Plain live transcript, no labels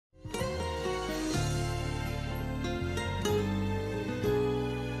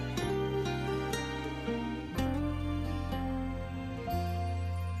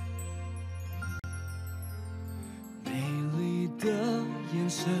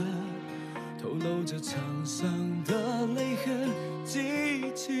身，透露着沧桑的泪痕，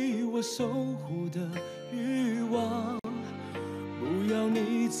激起我守护的欲望。不要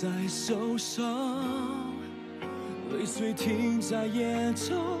你再受伤，泪水停在眼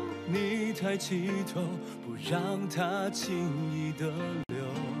中，你抬起头，不让它轻易的流。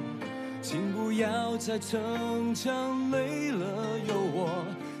请不要再逞强，累了有我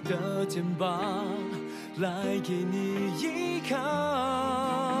的肩膀来给你依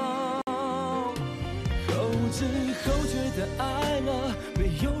靠。后知后觉的爱了，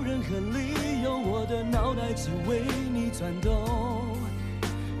没有任何理由，我的脑袋只为你转动。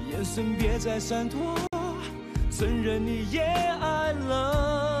眼神别再闪躲，承认你也爱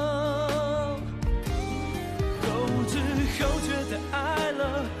了。后知后觉的爱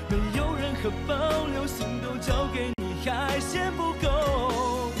了，没有任何保留，心都交给你还嫌不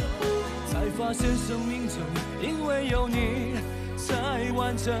够。才发现生命中因为有你才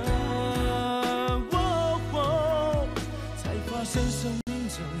完整。才发现生命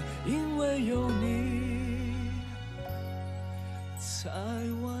中因为有你才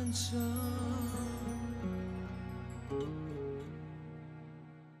完整。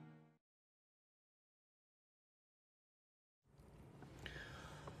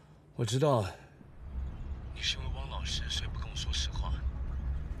我知道你是因为汪老师，所以不跟我说实话。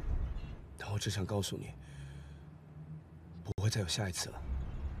但我只想告诉你，不会再有下一次了。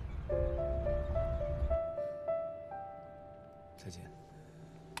再见。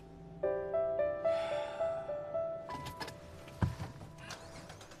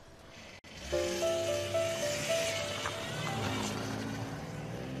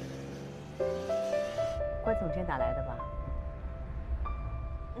关总监打来的吧？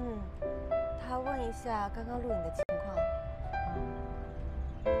他问一下刚刚录影的情况。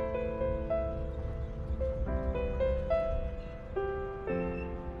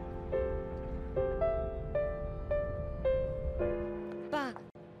爸，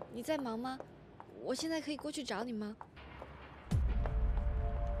你在忙吗？我现在可以过去找你吗？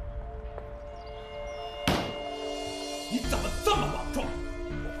你怎么这么莽撞？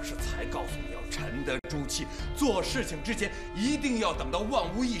我不是才告诉你要沉得住气，做事情之前一定要等到万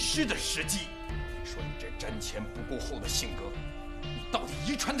无一失的时机。你说你这瞻前不顾后的性格，你到底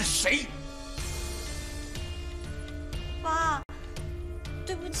遗传的谁？爸，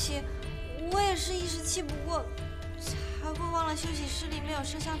对不起，我也是一时气不过，才会忘了休息室里面有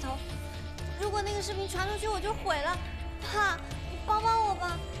摄像头。如果那个视频传出去，我就毁了。爸，你帮帮我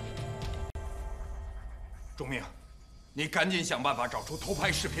吧。钟明，你赶紧想办法找出偷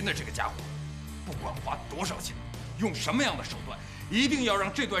拍视频的这个家伙，不管花多少钱，用什么样的手段，一定要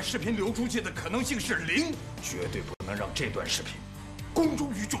让这段视频流出去的可能性是0，绝对不能让这段视频公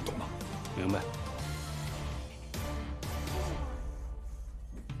诸于众，懂吗？明白。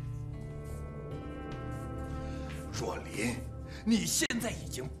若琳，你现在已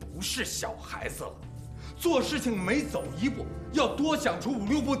经不是小孩子了，做事情每走一步要多想出5、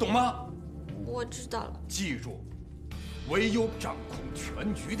6步，懂吗？我知道了。记住，唯有掌控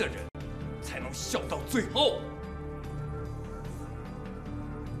全局的人，才能笑到最后。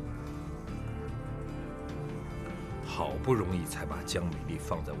好不容易才把江美丽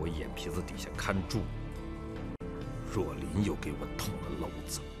放在我眼皮子底下看住，若琳又给我捅了娄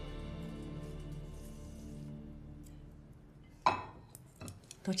子。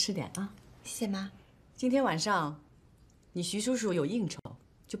多吃点啊！谢谢妈。今天晚上，你徐叔叔有应酬，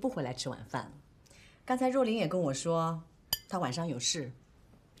就不回来吃晚饭了。刚才若琳也跟我说，她晚上有事，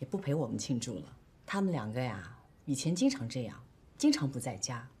也不陪我们庆祝了。他们2个呀，以前经常这样，经常不在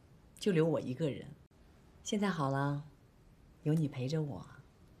家，就留我一个人。现在好了，有你陪着我。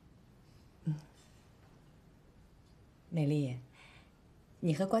美丽，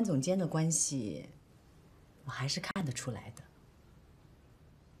你和关总监的关系，我还是看得出来的。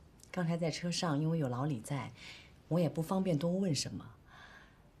刚才在车上，因为有老李在，我也不方便多问什么。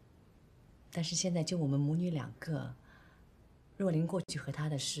但是现在就我们母女2个，若琳过去和她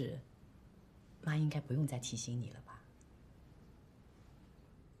的事，妈应该不用再提醒你了吧？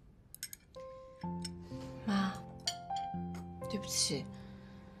妈，对不起，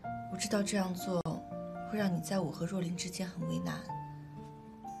我知道这样做会让你在我和若琳之间很为难。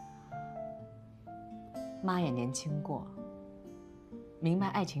妈也年轻过，明白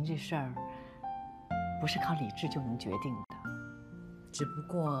爱情这事儿不是靠理智就能决定的，只不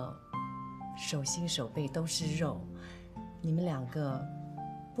过手心手背都是肉，你们2个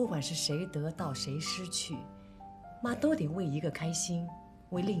不管是谁得到谁失去，妈都得为一个开心，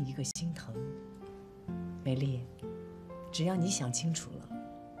为另一个心疼。美丽，只要你想清楚了，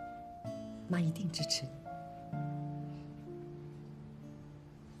妈一定支持你。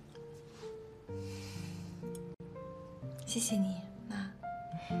谢谢你，妈。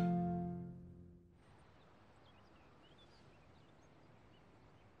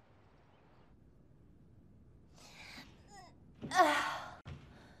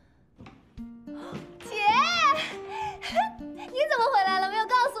姐，你怎么回来了？没有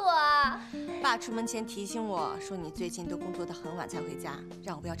告诉我啊？爸出门前提醒我说，你最近都工作到很晚才回家，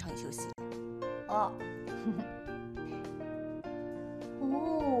让我不要吵你休息。哦。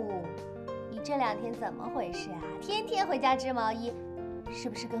哦，你这2天怎么回事啊？天天回家织毛衣，是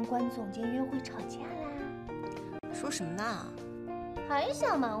不是跟关总监约会吵架啦？说什么呢？还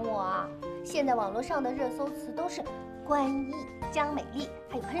想瞒我啊？现在网络上的热搜词都是关毅、江美丽，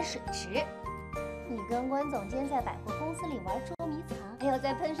还有喷水池。你跟关总监在百货公司里玩捉迷藏，还有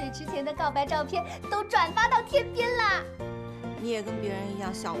在喷水池前的告白照片都转发到天边啦！你也跟别人一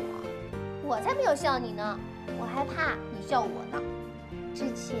样笑我？我才没有笑你呢，我还怕你笑我呢。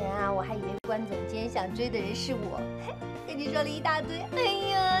之前啊，我还以为关总监想追的人是我，嘿，跟你说了一大堆，哎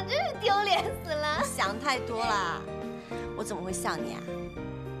呀，真是丢脸死了！想太多啦，我怎么会笑你啊？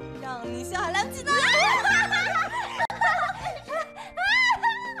让你笑还来不及呢！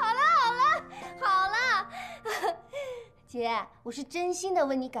好了，姐，我是真心的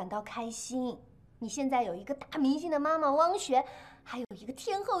为你感到开心。你现在有一个大明星的妈妈汪璇，还有一个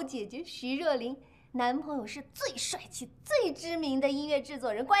天后姐姐徐若琳，男朋友是最帅气、最知名的音乐制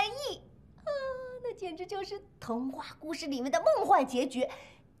作人关毅，那简直就是童话故事里面的梦幻结局。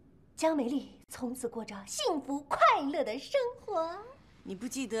江美丽从此过着幸福快乐的生活。你不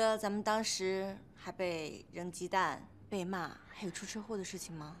记得咱们当时还被扔鸡蛋、被骂，还有出车祸的事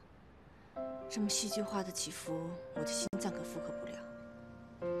情吗？这么戏剧化的起伏，我的心脏可负荷不了。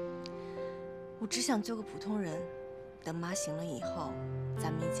我只想做个普通人，等妈醒了以后，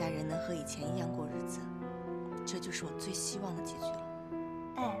咱们一家人能和以前一样过日子，这就是我最希望的结局了。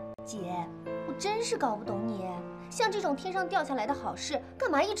哎，姐，我真是搞不懂你，像这种天上掉下来的好事，干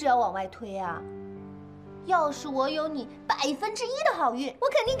嘛一直要往外推啊？要是我有你1%的好运，我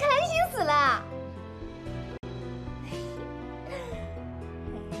肯定开心死了。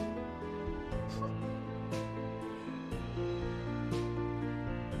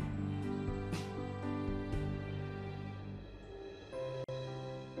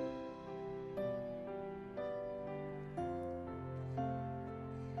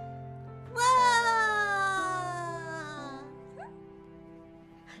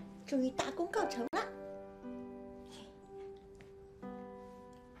终于大功告成了。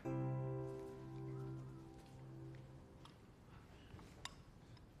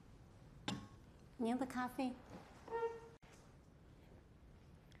您的咖啡。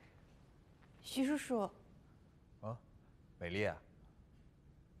徐叔叔。啊，美丽啊，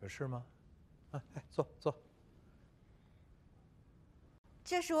有事吗？啊，哎，坐坐。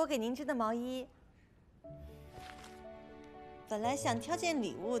这是我给您织的毛衣，本来想挑件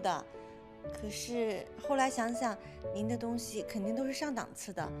礼物的，可是后来想想，您的东西肯定都是上档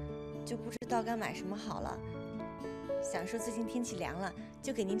次的，就不知道该买什么好了。想说最近天气凉了，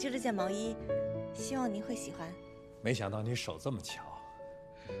就给您织了件毛衣，希望您会喜欢。没想到你手这么巧，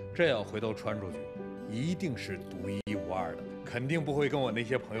这要回头穿出去，一定是独一无二的，肯定不会跟我那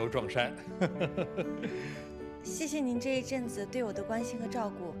些朋友撞衫。谢谢您这一阵子对我的关心和照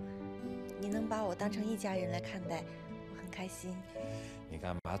顾，您能把我当成一家人来看待，我很开心。你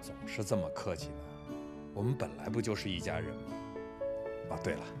干嘛总是这么客气呢？我们本来不就是一家人吗？啊，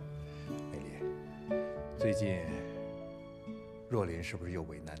对了，美丽，最近若琳是不是又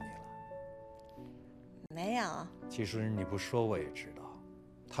为难你了？没有。其实你不说我也知道，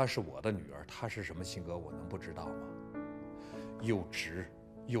她是我的女儿，她是什么性格我能不知道吗？又直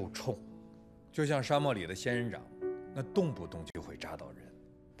又冲，就像沙漠里的仙人掌，那动不动就会扎到人。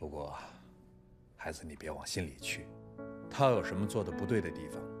不过，孩子你别往心里去，她有什么做的不对的地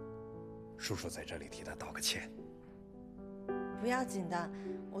方，叔叔在这里替她道个歉。不要紧的，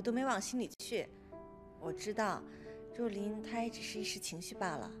我都没往心里去。我知道，若琳她也只是一时情绪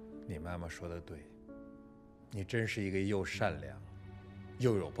罢了。你妈妈说的对，你真是一个又善良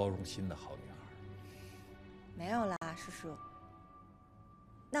又有包容心的好女孩。没有啦，叔叔。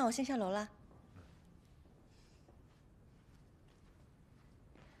那我先上楼了。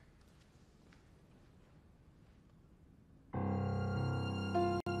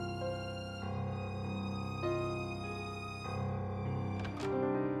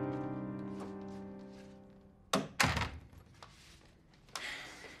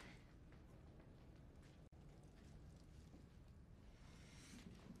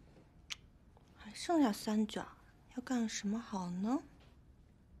还剩下3卷，要干什么好呢？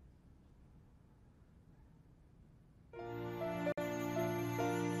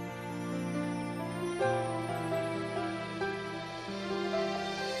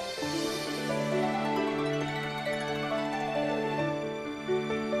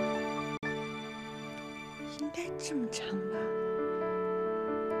这么长吧？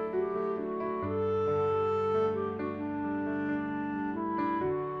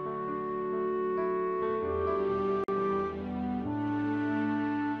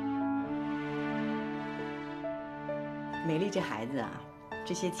美丽这孩子啊，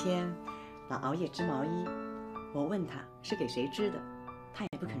这些天老熬夜织毛衣，我问他是给谁织的，他也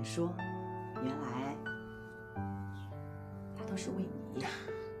不肯说。原来他都是为你。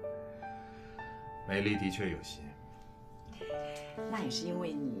美丽的确有心，那也是因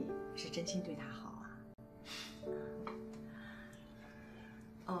为你是真心对他好啊。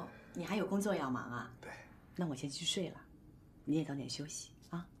哦，你还有工作要忙啊？对。那我先去睡了，你也早点休息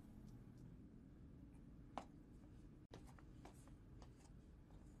啊。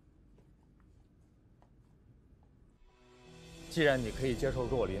既然你可以接受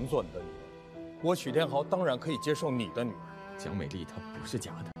若琳做你的女儿，我许天豪当然可以接受你的女儿。蒋美丽她不是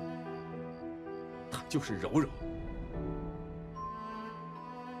假的，她就是柔柔。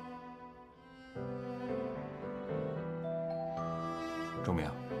钟明，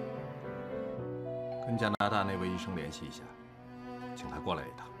跟加拿大那位医生联系一下，请他过来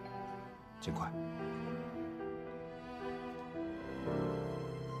一趟，尽快。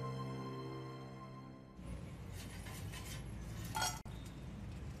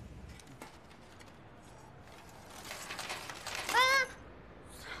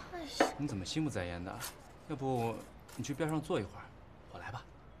你怎么心不在焉的？要不你去边上坐一会儿，我来吧。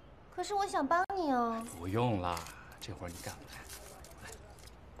可是我想帮你哦。不用啦，这活儿你干不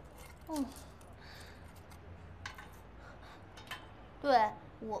来。嗯，对，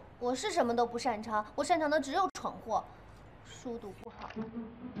我是什么都不擅长，我擅长的只有闯祸，书读不好，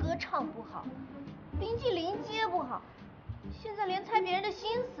歌唱不好，冰淇淋接不好，现在连猜别人的心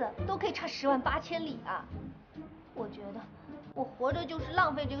思都可以差10万8千里啊！我觉得我活着就是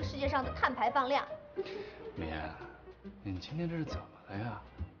浪费这个世界上的碳排放量。美妍，你今天这是怎么了呀？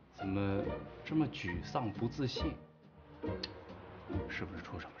怎么这么沮丧不自信？是不是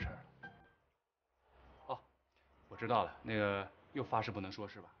出什么事儿了？哦，我知道了，那个又发誓不能说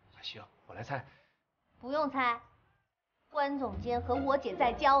是吧？行，我来猜。不用猜，关总监和我姐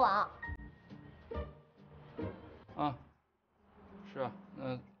在交往。啊，是啊，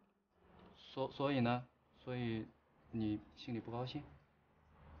那所以呢？所以你心里不高兴？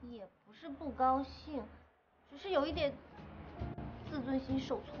也不是不高兴，只是有一点自尊心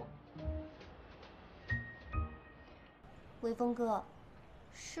受挫。微风哥，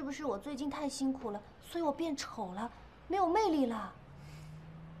是不是我最近太辛苦了，所以我变丑了，没有魅力了？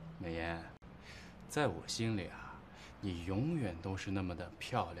美妍，在我心里啊，你永远都是那么的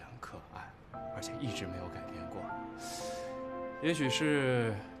漂亮可爱，而且一直没有改变过。也许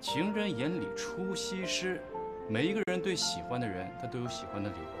是情人眼里出西施，每一个人对喜欢的人，他都有喜欢的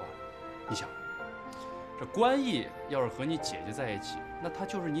理由啊。你想，这关毅要是和你姐姐在一起，那他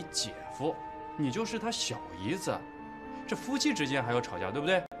就是你姐夫，你就是他小姨子，这夫妻之间还要吵架，对不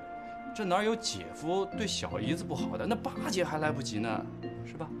对？这哪有姐夫对小姨子不好的？那巴结还来不及呢，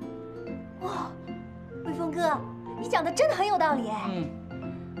是吧？哇，微风哥，你讲的真的很有道理哎。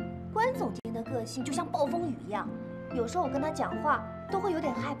关总监的个性就像暴风雨一样，有时候我跟他讲话都会有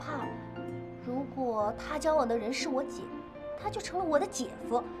点害怕。如果他交往的人是我姐，他就成了我的姐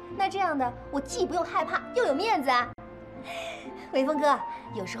夫，那这样的我既不用害怕，又有面子啊。微风哥，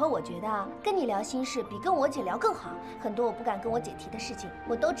有时候我觉得跟你聊心事比跟我姐聊更好，很多我不敢跟我姐提的事情，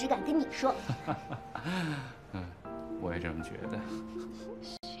我都只敢跟你说。我也这么觉得。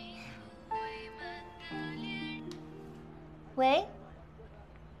喂，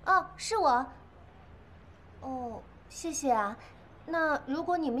哦，是我。哦，谢谢啊。那如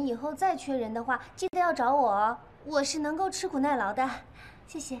果你们以后再缺人的话，记得要找我哦，我是能够吃苦耐劳的。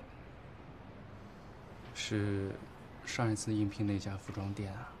谢谢。是上一次应聘那家服装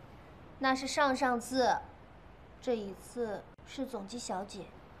店啊？那是上上次，这一次是总机小姐。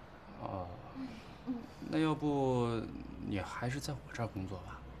哦，那要不你还是在我这儿工作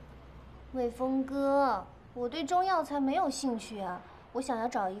吧？魏峰哥，我对中药材没有兴趣啊，我想要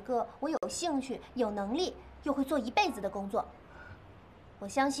找一个我有兴趣、有能力又会做一辈子的工作。我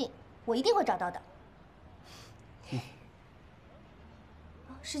相信我一定会找到的。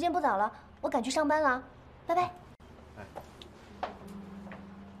时间不早了，我赶去上班了，拜拜。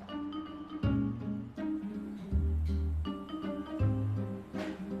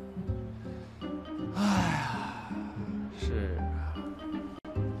是啊，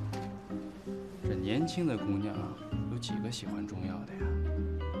这年轻的姑娘有几个喜欢中药的呀？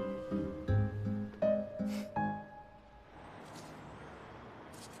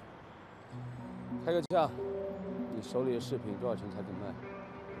开个价，你手里的饰品多少钱才肯卖？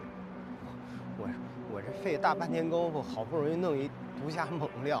我我这费大半天功夫，好不容易弄一独家猛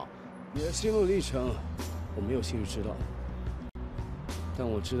料。你的心路历程，我没有兴趣知道。但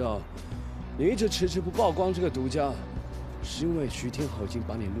我知道，你一直迟迟不曝光这个独家，是因为徐天豪已经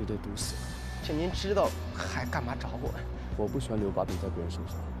把你路德毒死了。这您知道还干嘛找我？我不喜欢留把柄在别人身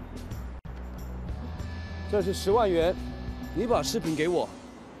上。这是10万元，你把视频给我，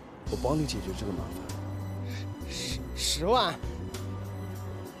我帮你解决这个麻烦。10万？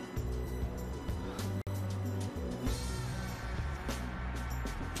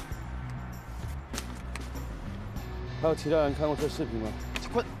还有其他人看过这视频吗？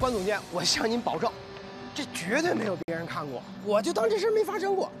关总监，我向您保证，这绝对没有别人看过，我就当这事没发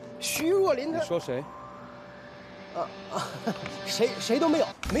生过。徐若琳她你说谁？谁都没有，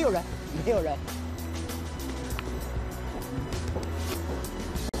没有人。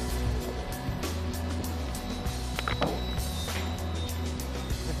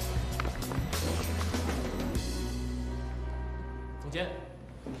总监，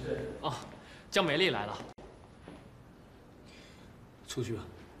是啊，江美丽来了。出去吧。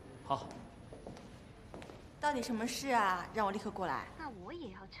好。到底什么事啊？让我立刻过来。那我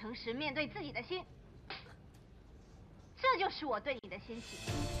也要诚实面对自己的心，这就是我对你的欣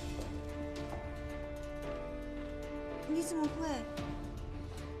喜。你怎么会？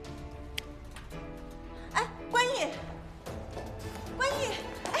哎，关毅，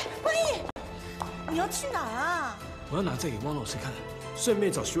哎，关毅，你要去哪儿啊？我要拿这给汪老师看，顺便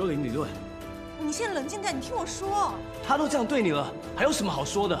找徐若琳理论。你先冷静点，你听我说。他都这样对你了，还有什么好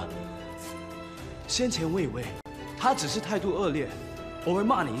说的？先前我以为他只是态度恶劣，偶尔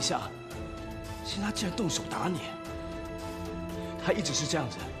骂你一下，现在他竟然动手打你。他一直是这样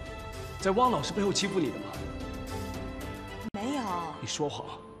子，在汪老师背后欺负你的吗？没有。你说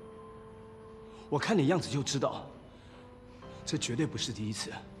谎。我看你样子就知道，这绝对不是第一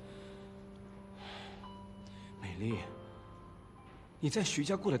次。美丽，你在徐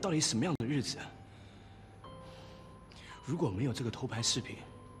家过的到底什么样的日子？如果没有这个偷拍视频，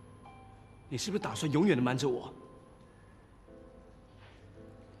你是不是打算永远的瞒着我？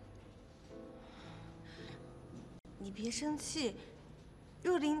你别生气，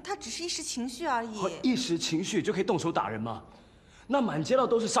若琳她只是一时情绪而已。一时情绪就可以动手打人吗？那满街道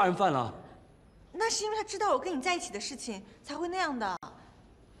都是杀人犯了。那是因为他知道我跟你在一起的事情，才会那样的。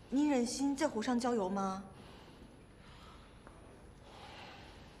你忍心再火上浇油吗？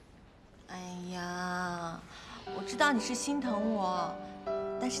哎呀，我知道你是心疼我，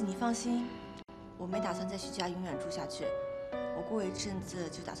但是你放心，我没打算在徐家永远住下去，我过一阵子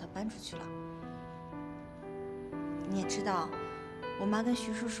就打算搬出去了。你也知道，我妈跟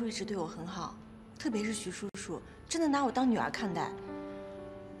徐叔叔一直对我很好，特别是徐叔叔，真的拿我当女儿看待。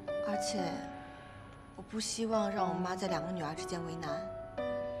而且，我不希望让我妈在2个女儿之间为难。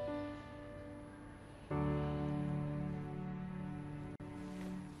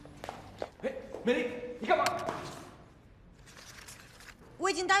哎，美丽，你干嘛？我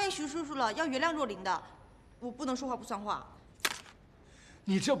已经答应徐叔叔了，要原谅若琳的，我不能说话不算话。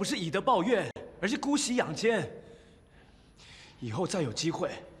你这不是以德报怨，而是姑息养奸。以后再有机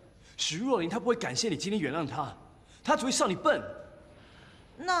会，徐若琳她不会感谢你今天原谅她，她只会笑你笨。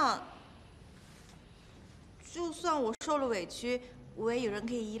那，就算我受了委屈，我也有人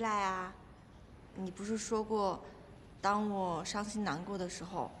可以依赖啊。你不是说过，当我伤心难过的时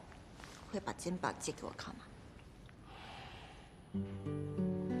候，会把肩膀借给我靠吗？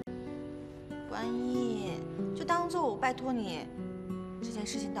关一，就当做我拜托你，这件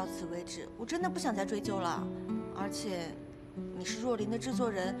事情到此为止，我真的不想再追究了。而且，你是若琳的制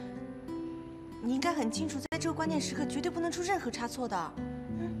作人，你应该很清楚，在这个关键时刻绝对不能出任何差错的。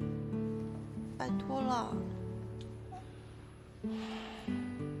拜托了。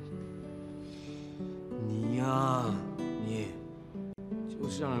你呀，你就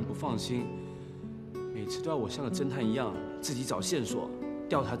是让人不放心，每次都要我像个侦探一样自己找线索、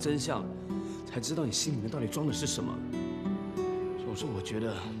调查真相，才知道你心里面到底装的是什么。有时候我觉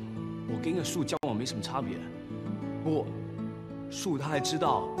得我跟一个树交往没什么差别，不，树它还知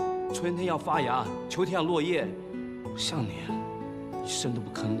道春天要发芽，秋天要落叶，不像你，一声都不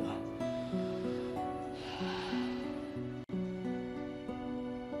吭的。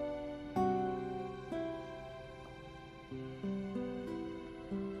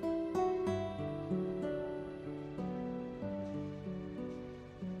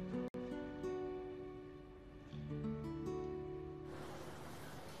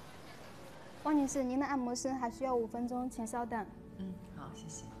汪女士，您的按摩师还需要5分钟，请稍等。嗯，好，谢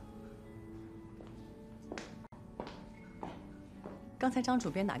谢。刚才张主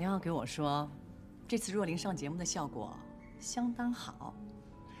编打电话给我说，这次若琳上节目的效果相当好。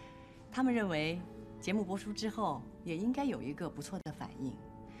他们认为节目播出之后也应该有一个不错的反应。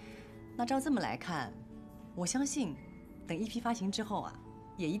那照这么来看，我相信等EP发行之后啊，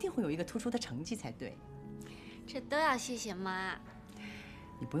也一定会有一个突出的成绩才对。这都要谢谢妈。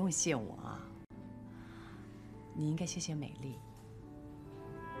你不用谢我啊，你应该谢谢美丽。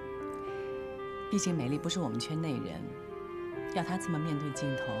毕竟美丽不是我们圈内人，要她这么面对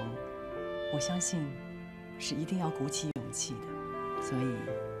镜头，我相信是一定要鼓起勇气的。所以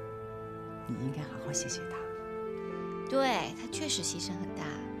你应该好好谢谢她。对，她确实牺牲很大，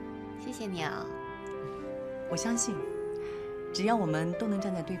谢谢你啊。我相信，只要我们都能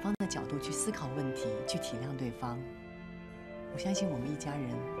站在对方的角度去思考问题，去体谅对方，我相信我们一家人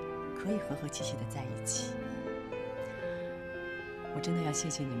可以和和气气的在一起。我真的要谢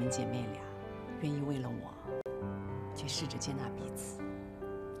谢你们姐妹俩，愿意为了我去试着接纳彼此，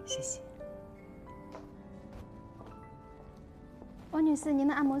谢谢。王女士，您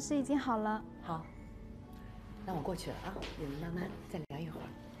的按摩师已经好了。好，那我过去了啊，你们慢慢再聊一会儿。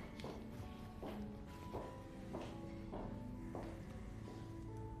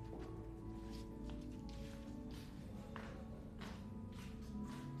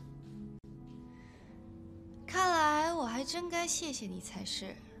看来我还真该谢谢你才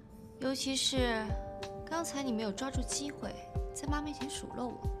是，尤其是刚才你没有抓住机会，在妈面前数落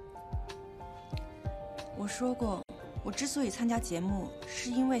我。我说过，我之所以参加节目，是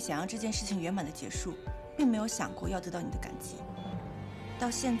因为想让这件事情圆满的结束，并没有想过要得到你的感激。到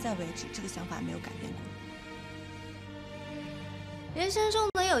现在为止，这个想法没有改变过。人生中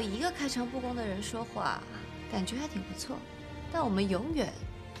能有一个开诚布公的人说话，感觉还挺不错。但我们永远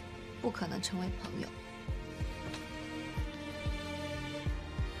不可能成为朋友。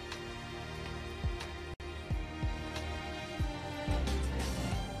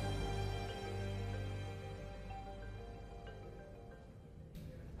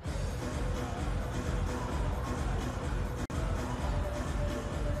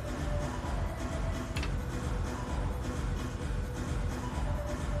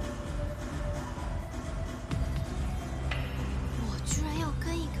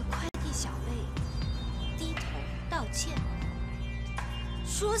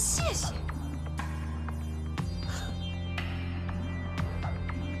说谢谢。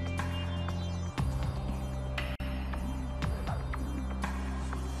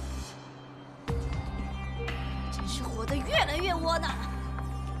真是活得越来越窝囊。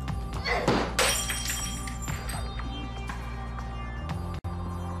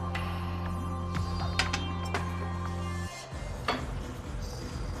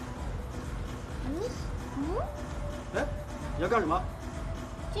哎，你要干什么？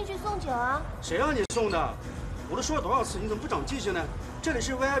进去送酒啊！谁让你送的？我都说了多少次，你怎么不长记性呢？这里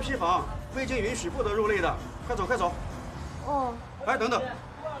是 VIP 房，未经允许不得入内的。快走，快走！哦。哎，等等，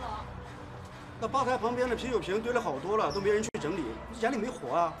那吧台旁边的啤酒瓶堆了好多了，都没人去整理，眼里没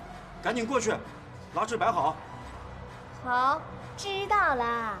火啊！赶紧过去，拿纸摆好。好，知道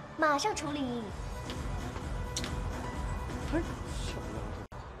了，马上处理。哎，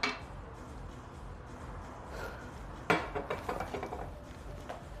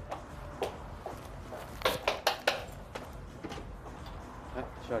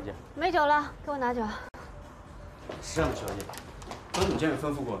小姐，没酒了，给我拿酒。是这样的，小姐，关总监也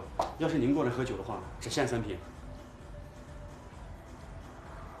吩咐过，要是您过来喝酒的话，只限3瓶。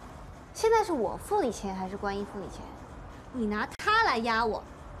现在是我付你钱还是观音付你钱？你拿他来压我，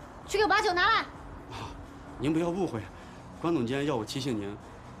去给我把酒拿来。啊，您不要误会，关总监要我提醒您，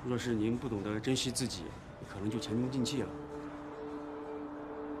若是您不懂得珍惜自己，可能就前功尽弃了。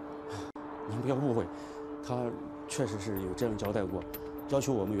您不要误会，他确实是有这样交代过。要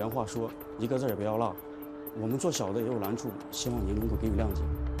求我们原话说，1个字也不要落。我们做小的也有难处，希望您能够给予谅解。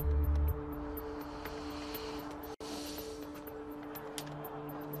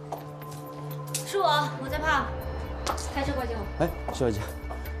是我在胖，开车过去。哎，小姐，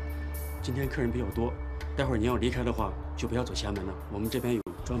今天客人比较多，待会儿您要离开的话，就不要走前门了，我们这边有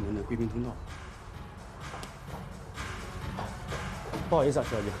专门的贵宾通道。不好意思啊，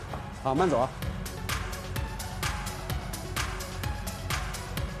小姐，啊，慢走啊。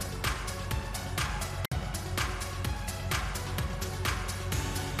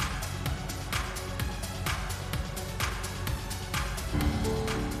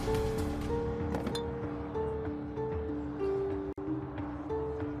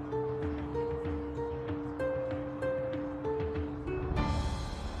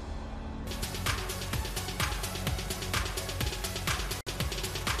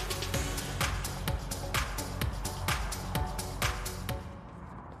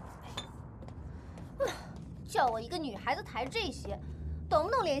叫我一个女孩子抬这些，懂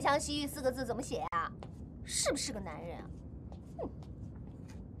不懂怜香惜玉4个字怎么写啊？是不是个男人啊？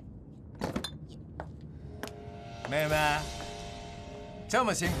妹妹，这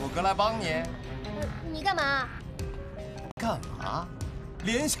么辛苦，哥来帮你。你干嘛？干嘛？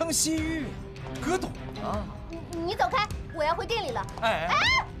怜香惜玉，哥懂啊。你走开，我要回店里了。哎，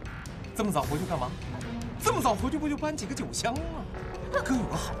这么早回去干嘛？这么早回去不就搬几个酒箱吗？哥有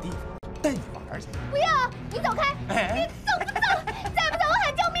个好地方，带你玩去。不要，你走开！你走不走？再不走，我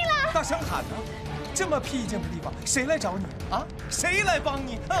喊救命了！大声喊呢！这么僻静的地方，谁来找你啊？谁来帮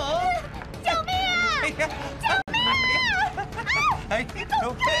你啊？救命啊！哎呀，救命啊！哎，你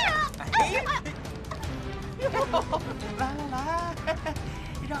走开啊！来，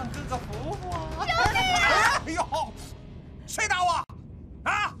让哥哥扶扶。救命啊！哎呦，谁打我？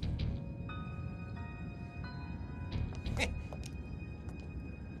啊！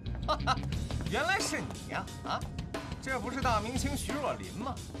原来是你呀！啊，这不是大明星徐若琳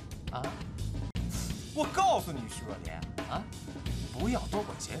吗？啊，我告诉你，徐若琳啊，不要多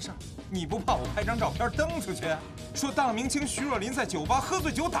管闲事。你不怕我拍张照片登出去，说大明星徐若琳在酒吧喝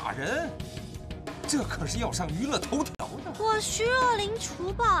醉酒打人？这可是要上娱乐头条的。我徐若琳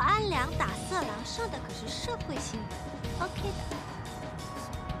除暴安良、打色狼，上的可是社会新闻 ，OK 的。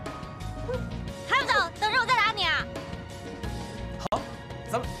还不走？等着我再打你啊！好，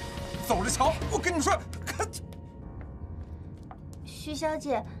咱们走着瞧。我跟你说，徐小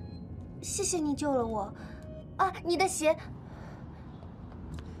姐，谢谢你救了我。啊，你的鞋。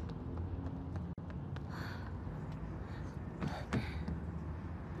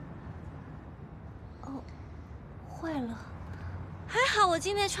哦，坏了。还好我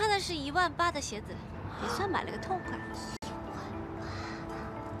今天穿的是18000的鞋子，也算买了个痛快。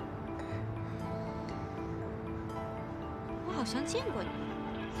我好像见过你。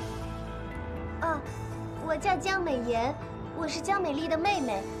啊，我叫江美妍，我是江美丽的妹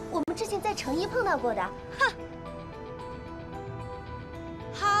妹，我们之前在成衣碰到过的。哼，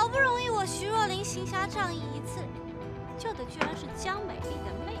好不容易我徐若琳行侠仗义一次，救的居然是江美丽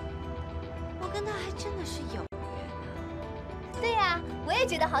的妹妹，我跟她还真的是有。对呀，我也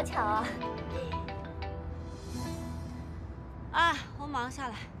觉得好巧啊！哎，我马上下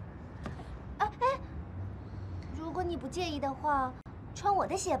来。哎，如果你不介意的话，穿我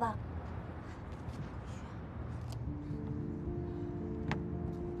的鞋吧。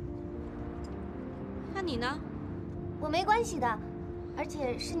那你呢？我没关系的，而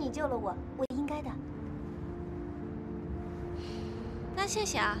且是你救了我，我应该的。那谢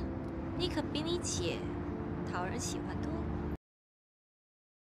谢啊，你可比你姐讨人喜欢多了。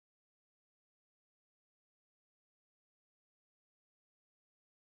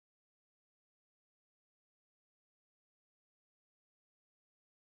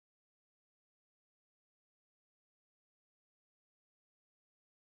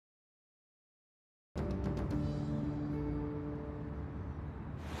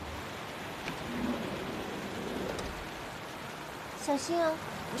小心啊！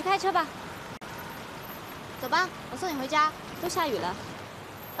你去开车吧。走吧，我送你回家。都下雨了。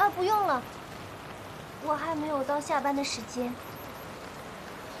啊，不用了，我还没有到下班的时间。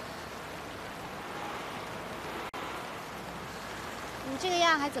你这个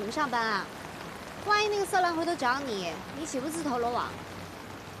样还怎么上班啊？万一那个色狼回头找你，你岂不自投罗网？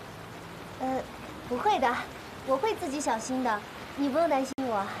不会的，我会自己小心的，你不用担心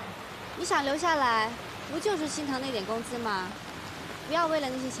我。你想留下来，不就是心疼那点工资吗？不要为了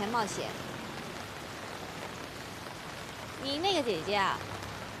那些钱冒险。你那个姐姐啊，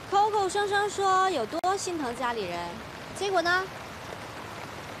口口声声说有多心疼家里人，结果呢，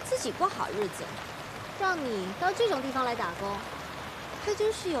自己过好日子，让你到这种地方来打工，她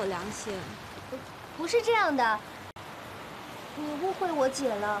真是有良心。不是这样的，你误会我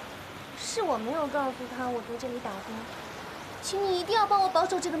姐了，是我没有告诉她我在这里打工，请你一定要帮我保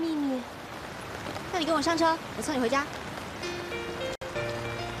守这个秘密。那你跟我上车，我送你回家。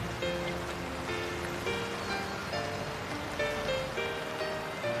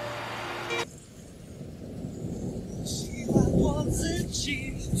我自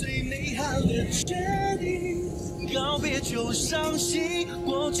己最美好的决定，告别就伤心，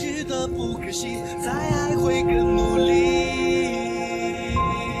过去的不可惜，再爱会更努力。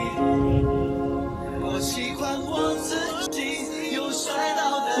我喜欢我自己，有摔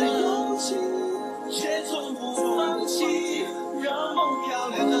倒的勇气，却从不放弃，让梦漂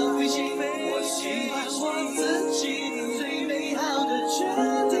亮的飞行。我喜欢我自己，最美好的决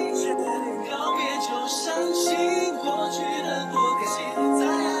定，告别就伤心，过去的不可惜，再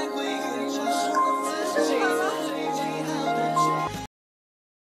爱会更成熟自己。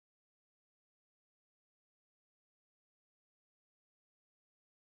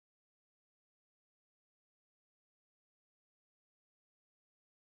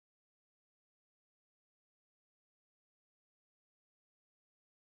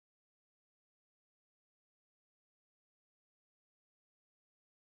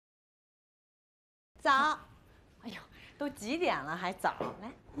早。哎呦，都几点了还早？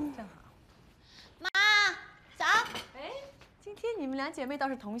来，正好。妈，早。哎，今天你们两姐妹倒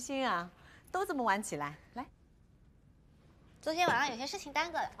是同心啊，都这么晚起来。来，昨天晚上有些事情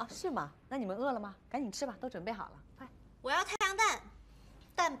耽搁了。哦，是吗？那你们饿了吗？赶紧吃吧，都准备好了，快。我要太阳蛋，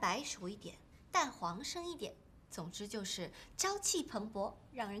蛋白熟一点，蛋黄生一点，总之就是朝气蓬勃，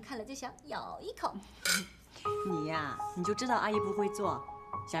让人看了就想咬一口。你呀，你就知道阿姨不会做，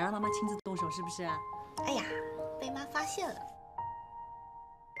想让妈妈亲自动手是不是？哎呀，被妈发现了。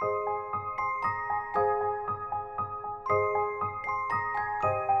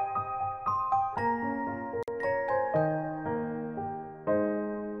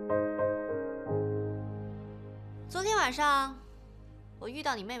昨天晚上，我遇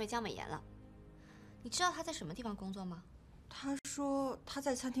到你妹妹江美妍了。你知道她在什么地方工作吗？她说她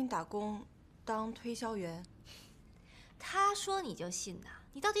在餐厅打工，当推销员。她说你就信呐？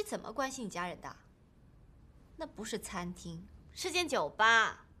你到底怎么关心你家人的？那不是餐厅，是间酒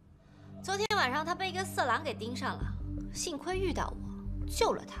吧。昨天晚上她被一个色狼给盯上了，幸亏遇到我，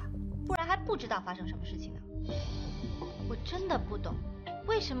救了她，不然还不知道发生什么事情呢。我真的不懂，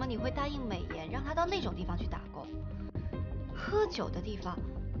为什么你会答应美妍，让她到那种地方去打工？喝酒的地方，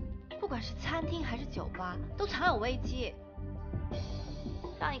不管是餐厅还是酒吧，都常有危机。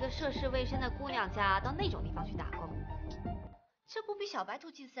让一个涉世未深的姑娘家到那种地方去打工，这不比小白兔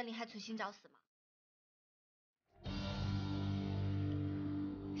进森林还存心找死吗？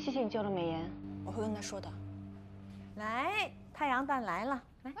谢谢你救了美妍，我会跟她说的。来，太阳蛋来了，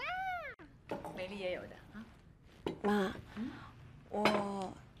来，美丽也有的啊。妈，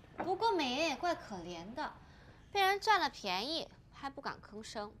不过美妍也怪可怜的，被人占了便宜还不敢吭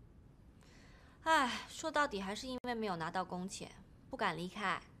声。唉，说到底还是因为没有拿到工钱，不敢离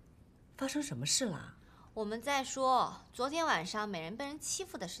开。发生什么事啦？我们在说昨天晚上美人被人欺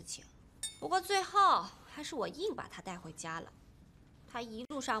负的事情，不过最后还是我硬把她带回家了。她一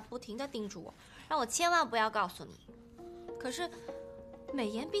路上不停地叮嘱我，让我千万不要告诉你。可是美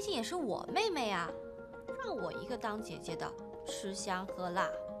妍毕竟也是我妹妹啊，让我一个当姐姐的吃香喝辣，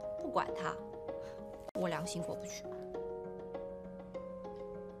不管她，我良心过不去。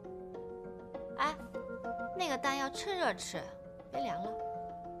哎，那个蛋要趁热吃，别凉了。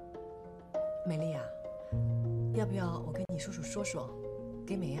美丽啊，要不要我跟你叔叔说说，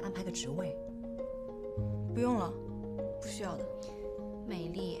给美妍安排个职位？不用了，不需要的。美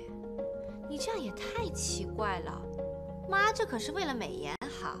丽，你这样也太奇怪了。妈，这可是为了美妍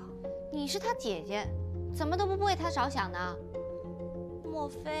好。你是她姐姐，怎么都不为她着想呢？莫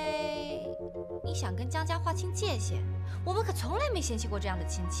非你想跟江家划清界限？我们可从来没嫌弃过这样的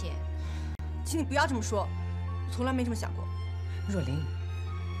亲戚。请你不要这么说，我从来没这么想过。若琳，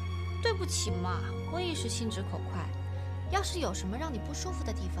对不起嘛，我一时心直口快。要是有什么让你不舒服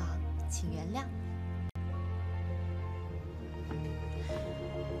的地方，请原谅。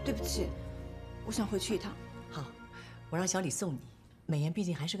对不起，我想回去一趟。好，我让小李送你。美妍毕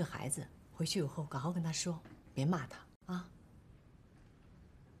竟还是个孩子，回去以后好好跟她说，别骂她啊。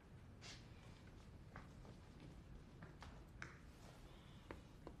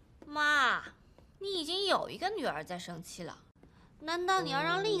妈，你已经有一个女儿在生气了，难道你要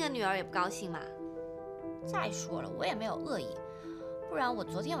让另一个女儿也不高兴吗？再说了，我也没有恶意，不然我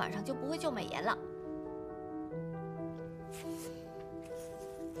昨天晚上就不会救美妍了。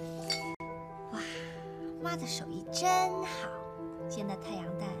哇，妈的手艺真好，煎的太阳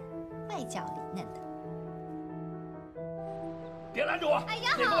蛋外焦里嫩的。别拦着我！哎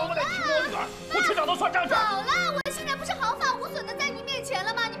呀，你给我得听我女儿，我去找她算账去。好了，我现在不是毫发无损的在你面前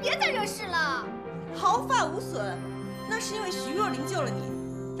了吗？你别再惹事了。毫发无损，那是因为徐若琳救了你。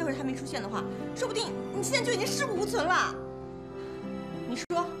要是她没出现的话，说不定你现在就已经尸骨无存了。你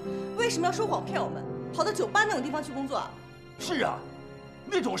说，为什么要说谎骗我们，跑到酒吧那种地方去工作？是啊，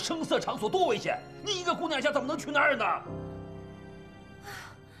那种声色场所多危险！你一个姑娘家怎么能去那儿呢？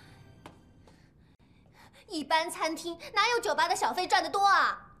一般餐厅哪有酒吧的小费赚得多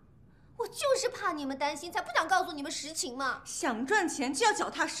啊？我就是怕你们担心，才不想告诉你们实情嘛。想赚钱就要脚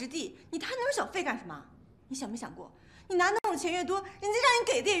踏实地，你贪那点小费干什么？你想没想过，你拿那种钱越多，人家让你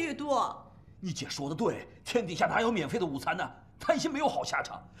给的也越多。你姐说的对，天底下哪有免费的午餐呢？贪心没有好下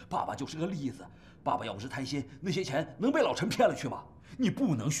场。爸爸就是个例子。爸爸要不是贪心，那些钱能被老陈骗了去吗？你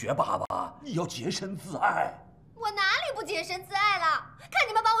不能学爸爸，你要洁身自爱。我哪里不洁身自爱了？看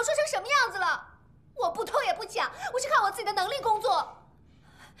你们把我说成什么样子了！我不偷也不抢，我是靠我自己的能力工作。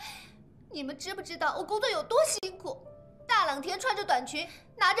你们知不知道我工作有多辛苦？大冷天穿着短裙，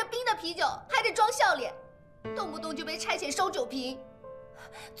拿着冰的啤酒，还得装笑脸，动不动就被差遣收酒瓶。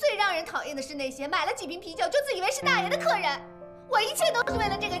最让人讨厌的是那些买了几瓶啤酒就自以为是大爷的客人。我一切都是为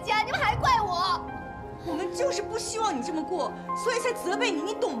了这个家，你们还怪我？我们就是不希望你这么过，所以才责备你，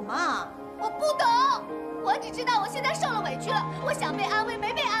你懂吗？我不懂，我只知道我现在受了委屈了，我想被安慰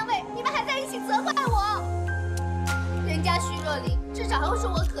没被安慰，你们还在一起责怪我。人家徐若琳至少还会说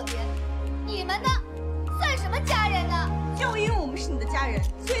我可怜，你们呢，算什么家人呢？就因为我们是你的家人，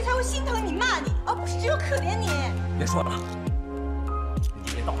所以才会心疼你、骂你，而不是只有可怜你。别说了，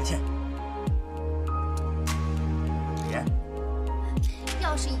你给道个歉。姐，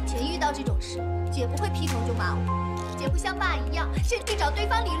要是以前遇到这种事，姐不会劈头就骂我，姐不像爸一样先去找对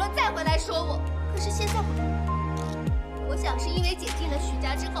方理论，再回来说我。可是现在不同，我想是因为姐进了徐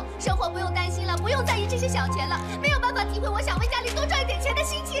家之后，生活不用担心了，不用在意这些小钱了，没有办法体会我想为家里多赚一点钱的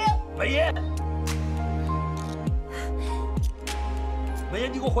心情。美妍，美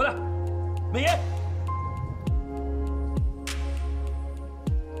妍，你给我回来！美妍，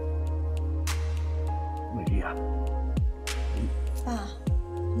美丽啊，爸，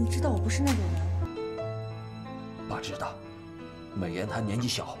你知道我不是那种人。爸知道，美妍她年纪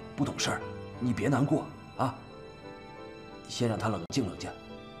小，不懂事儿，你别难过啊。先让她冷静冷静，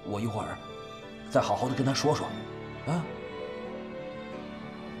我一会儿再好好的跟她说说，啊。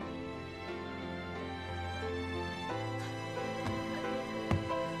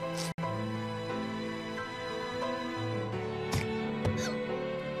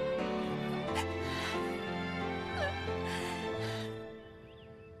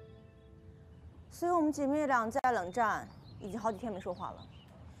所以我们姐妹俩在冷战，已经好几天没说话了。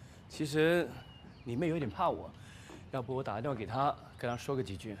其实，你妹有点怕我，要不我打个电话给她，跟她说个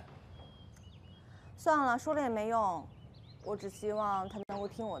几句。算了，说了也没用。我只希望她能够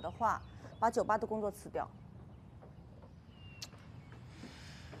听我的话，把酒吧的工作辞掉。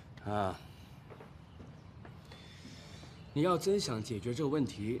啊，你要真想解决这个问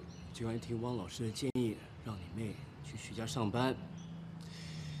题，就应该听汪老师的建议，让你妹去徐家上班。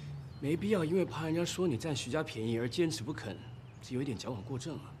没必要因为怕人家说你占徐家便宜而坚持不肯，这有一点矫枉过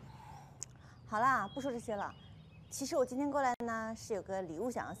正啊。好啦，不说这些了。其实我今天过来呢，是有个礼物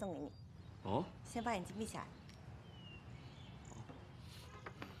想要送给你。哦。先把眼睛闭起来。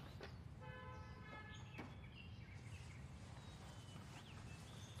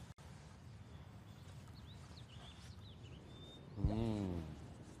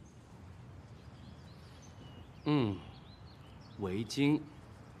围巾。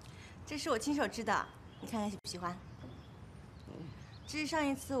这是我亲手织的，你看看喜不喜欢？这是上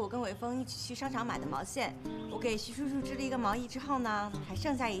一次我跟伟峰一起去商场买的毛线，我给徐叔叔织了一个毛衣之后呢，还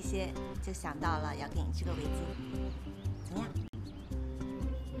剩下一些，就想到了要给你织个围巾，怎么样？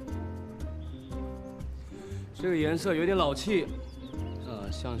这个颜色有点老气，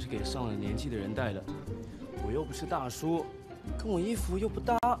像是给上了年纪的人戴的。我又不是大叔，跟我衣服又不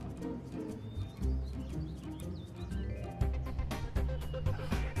搭。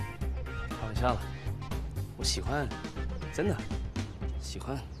开玩笑了，我喜欢，真的喜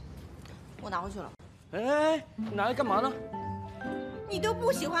欢。我拿回去了。哎，拿来干嘛呢？你都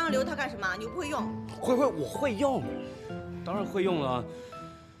不喜欢，留它干什么？你又不会用。会，我会用，当然会用了。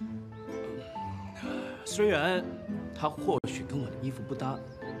虽然它或许跟我的衣服不搭，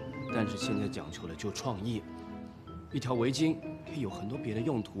但是现在讲求的就创意。一条围巾可以有很多别的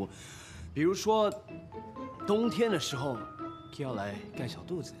用途，比如说冬天的时候可以要来盖小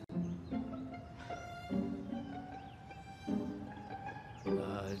肚子。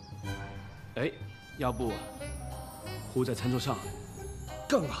要不糊在餐桌上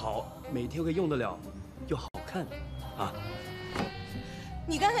更好，每天会用得了，又好看啊！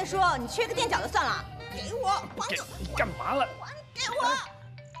你刚才说你缺个垫脚的，算了，给我，还给你干嘛了？还给我！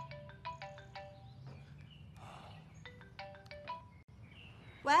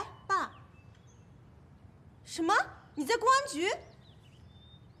喂，爸。什么？你在公安局？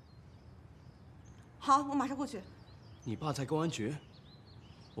好，我马上过去。你爸在公安局，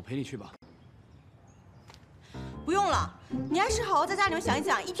我陪你去吧。不用了，你还是好好在家里面想一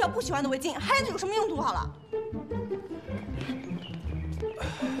想，一条不喜欢的围巾还有什么用途好了。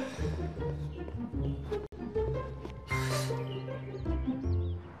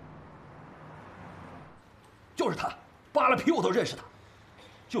就是他，扒了皮我都认识他，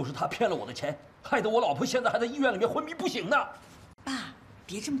就是他骗了我的钱，害得我老婆现在还在医院里面昏迷不醒呢。爸，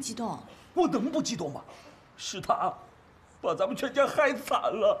别这么激动。我能不激动吗？是他，把咱们全家害惨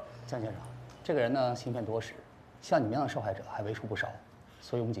了。江先生，这个人呢行骗多时。像你们样的受害者还为数不少，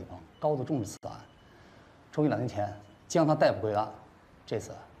所以我们警方高度重视此案。终于2年前将他逮捕归案，这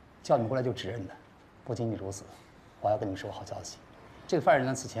次叫你们过来就指认的。不仅仅如此，我还要跟你们说个好消息，这个犯人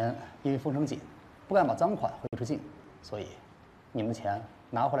呢此前因为风声紧，不敢把赃款汇出境，所以你们的钱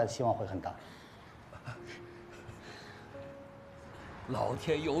拿回来的希望会很大。老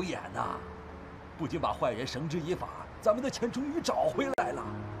天有眼呐！不仅把坏人绳之以法，咱们的钱终于找回来了。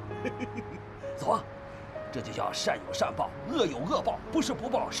走啊，这就叫善有善报，恶有恶报，不是不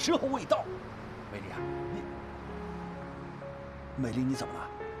报，时候未到。美丽啊，美丽，你怎么了？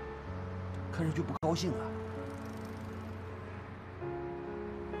看上去不高兴啊。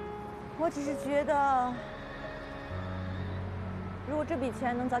我只是觉得，如果这笔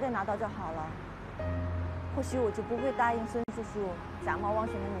钱能早点拿到就好了，或许我就不会答应孙叔叔假冒汪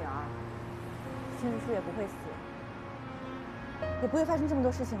璇的女儿，孙叔叔也不会死，也不会发生这么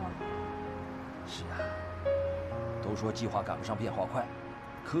多事情了。是啊，都说计划赶不上变化快，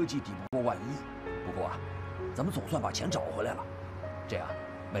科技抵不过万一。不过啊，咱们总算把钱找回来了，这样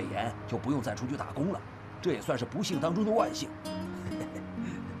美妍就不用再出去打工了，这也算是不幸当中的万幸。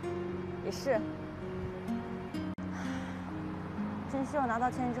也是，真希望拿到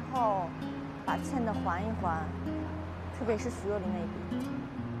钱之后，把欠的还一还，特别是徐若琳那一笔。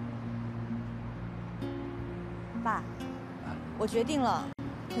爸，我决定了，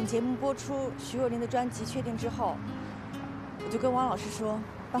等节目播出，徐若琳的专辑确定之后，我就跟汪老师说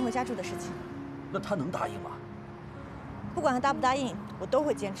搬回家住的事情。那他能答应吗？不管他答不答应，我都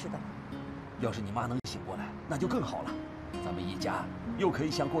会坚持的。要是你妈能醒过来，那就更好了，咱们一家又可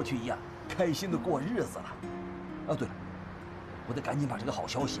以像过去一样开心的过日子了。啊，对了，我得赶紧把这个好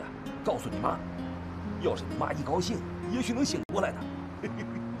消息啊告诉你妈，要是你妈一高兴，也许能醒过来呢。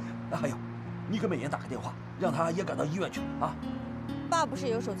还有，你给美妍打个电话，让她也赶到医院去啊。爸不是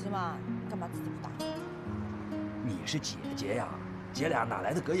也有手机吗？干嘛自己不打？你是姐姐呀，姐俩哪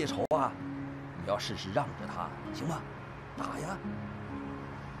来的隔夜仇啊？你要事事让着她，行吗？打呀！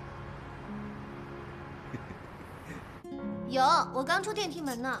有，我刚出电梯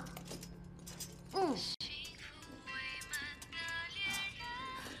门呢。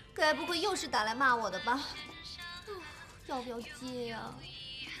该不会又是打来骂我的吧？要不要接呀？美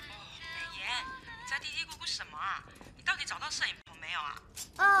妍，你在嘀嘀咕咕什么啊？你到底找到摄影棚没有啊？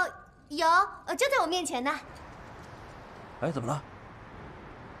哦，有，就在我面前呢。哎，怎么了？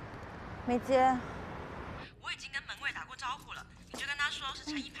没接。我已经跟门卫打过招呼了，你就跟他说是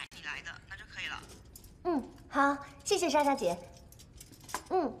陈一排你来的，那就可以了。好，谢谢莎莎姐。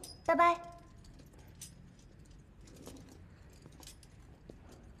拜拜。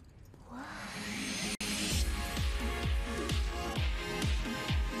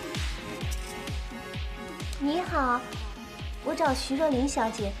你好，我找徐若琳小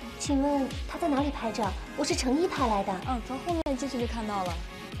姐，请问她在哪里拍照？我是诚意派来的。从后面进去就看到了。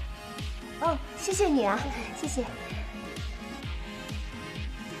哦，谢谢你啊，谢谢。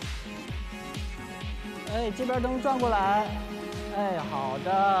哎，这边灯转过来。哎，好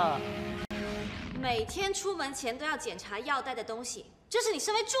的。每天出门前都要检查要带的东西，这是你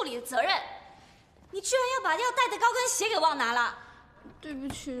身为助理的责任。你居然要把要带的高跟鞋给忘拿了！对不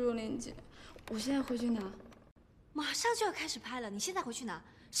起，若琳姐，我现在回去拿。马上就要开始拍了，你现在回去拿，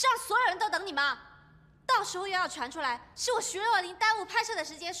是让所有人都等你吗？到时候又要传出来是我徐若琳耽误拍摄的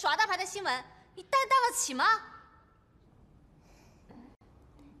时间耍大牌的新闻，你担当得起吗？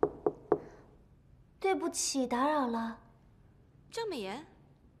对不起，打扰了。张美妍。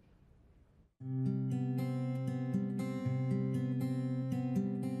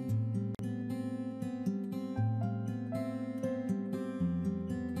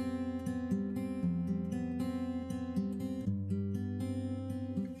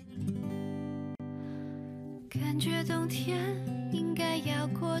感觉冬天应该要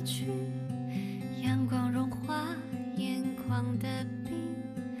过去，阳光融化眼眶的冰，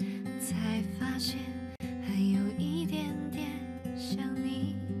才发现还有一点点想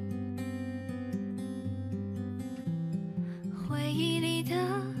你。回忆里的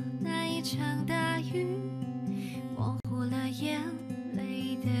那一场大雨，模糊了眼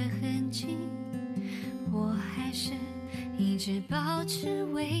泪的痕迹，我还是一直保持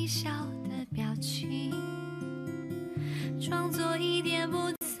微笑的表情，装作一点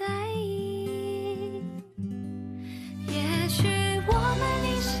不